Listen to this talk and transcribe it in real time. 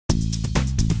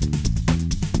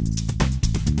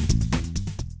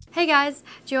Hey guys,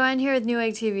 Joanne here with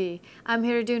Newegg TV. I'm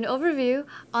here to do an overview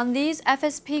on these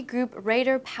FSP Group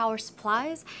RAIDER power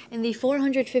supplies in the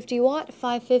 450 watt,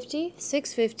 550,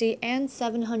 650, and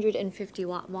 750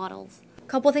 watt models.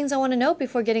 Couple things I want to note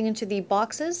before getting into the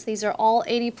boxes. These are all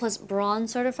 80 plus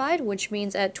bronze certified, which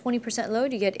means at 20%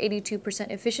 load you get 82%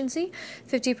 efficiency,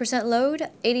 50% load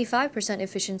 85%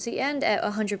 efficiency, and at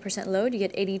 100% load you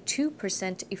get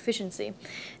 82% efficiency.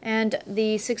 And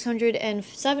the 600 and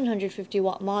 750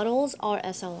 watt models are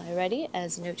SLI ready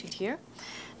as noted here.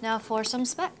 Now for some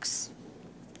specs.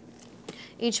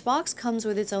 Each box comes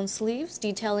with its own sleeves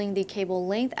detailing the cable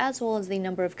length as well as the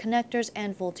number of connectors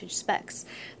and voltage specs.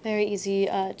 Very easy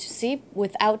to see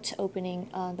without opening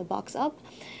the box up.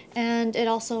 And it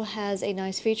also has a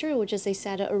nice feature, which is a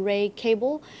SATA array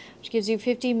cable, which gives you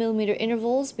 50mm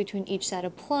intervals between each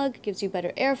SATA plug, gives you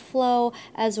better airflow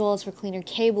as well as for cleaner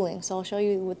cabling. So I'll show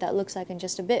you what that looks like in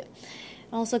just a bit.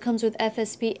 It also comes with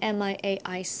FSP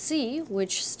MIAIC,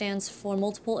 which stands for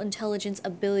Multiple Intelligence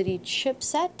Ability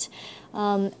Chipset.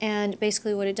 And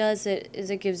basically what it does is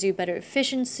it gives you better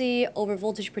efficiency, over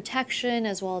voltage protection,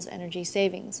 as well as energy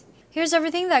savings. Here's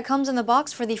everything that comes in the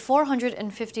box for the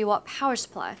 450 watt power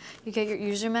supply. You get your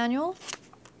user manual,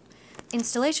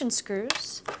 installation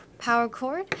screws, power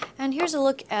cord, and here's a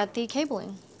look at the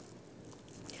cabling.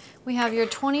 We have your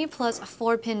 20 plus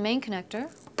 4-pin main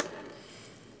connector,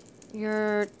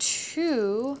 your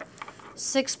two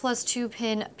 6 plus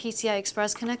 2-pin PCI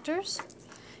Express connectors,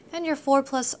 and your 4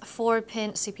 plus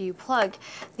 4-pin CPU plug.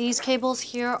 These cables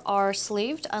here are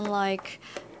sleeved, unlike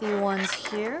the ones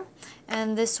here.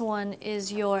 And this one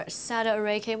is your SATA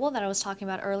array cable that I was talking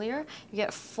about earlier. You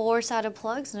get 4 SATA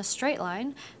plugs in a straight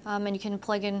line, and you can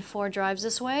plug in 4 drives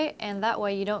this way, and that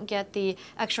way you don't get the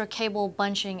extra cable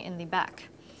bunching in the back.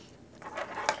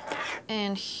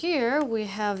 And here we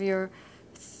have your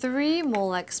 3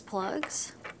 Molex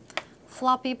plugs,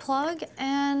 floppy plug,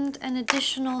 and an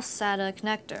additional SATA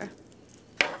connector.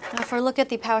 Now for a look at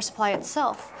the power supply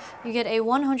itself, you get a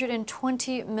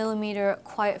 120mm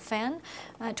quiet fan.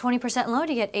 At 20% load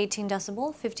you get 18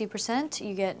 decibel, 50%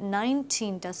 you get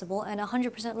 19 decibel, and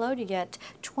 100% load you get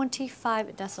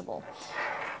 25 decibel.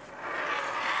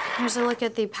 Here's a look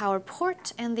at the power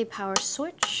port and the power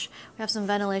switch. We have some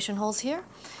ventilation holes here.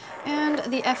 And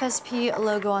the FSP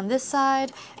logo on this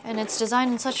side, and it's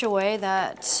designed in such a way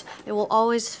that it will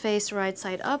always face right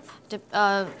side up,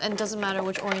 and doesn't matter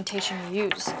which orientation you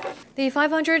use. The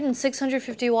 500 and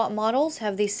 650 watt models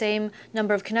have the same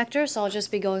number of connectors, so I'll just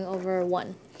be going over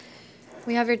one.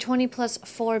 We have your 20 plus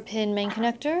 4-pin main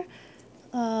connector,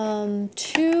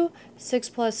 2 6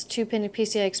 plus 2-pin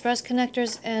PCI Express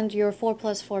connectors, and your 4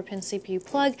 plus 4-pin CPU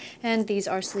plug, and these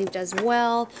are sleeved as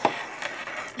well.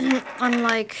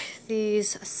 Unlike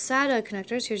these SATA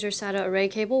connectors, here's your SATA array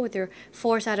cable with your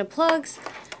 4 SATA plugs,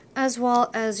 as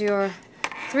well as your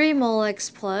 3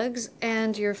 Molex plugs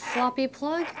and your floppy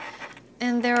plug,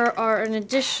 and there are an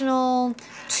additional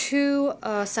 2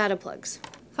 SATA plugs.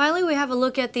 Finally, we have a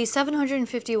look at the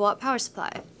 750 watt power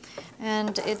supply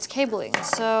and its cabling.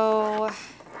 So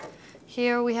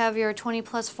here we have your 20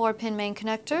 plus 4-pin main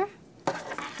connector.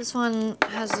 This one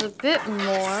has a bit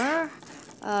more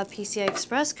PCI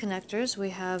Express connectors.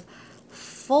 We have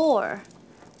 4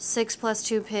 6 plus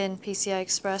 2-pin PCI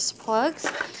Express plugs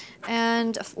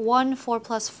and 1 4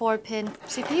 plus 4-pin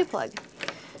CPU plug.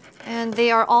 And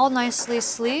they are all nicely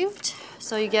sleeved,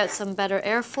 so you get some better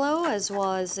airflow as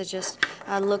well as it just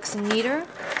looks neater.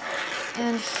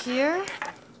 And here,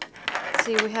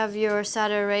 see, we have your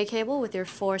SATA array cable with your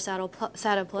 4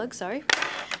 SATA plugs,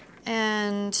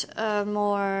 and a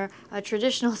more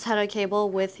traditional SATA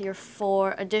cable with your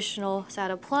 4 additional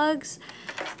SATA plugs.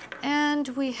 And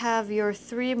we have your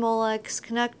 3 Molex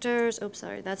connectors, oops,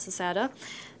 sorry, that's the SATA,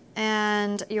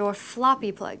 and your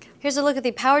floppy plug. Here's a look at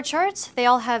the power charts. They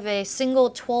all have a single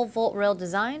 12-volt rail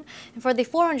design. And for the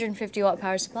 450 watt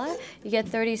power supply, you get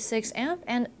 36 amp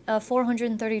and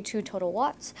 432 total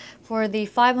watts. For the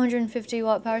 550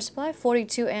 watt power supply,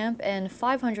 42 amp and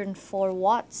 504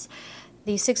 watts.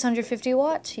 The 650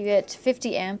 watt, you get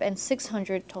 50 amp and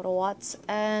 600 total watts.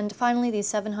 And finally, the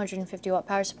 750 watt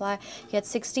power supply, you get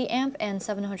 60 amp and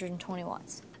 720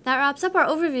 watts. That wraps up our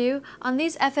overview on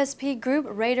these FSP Group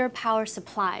RAIDER power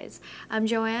supplies. I'm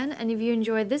Joanne, and if you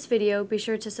enjoyed this video, be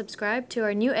sure to subscribe to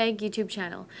our Newegg YouTube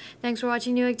channel. Thanks for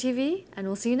watching Newegg TV, and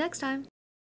we'll see you next time.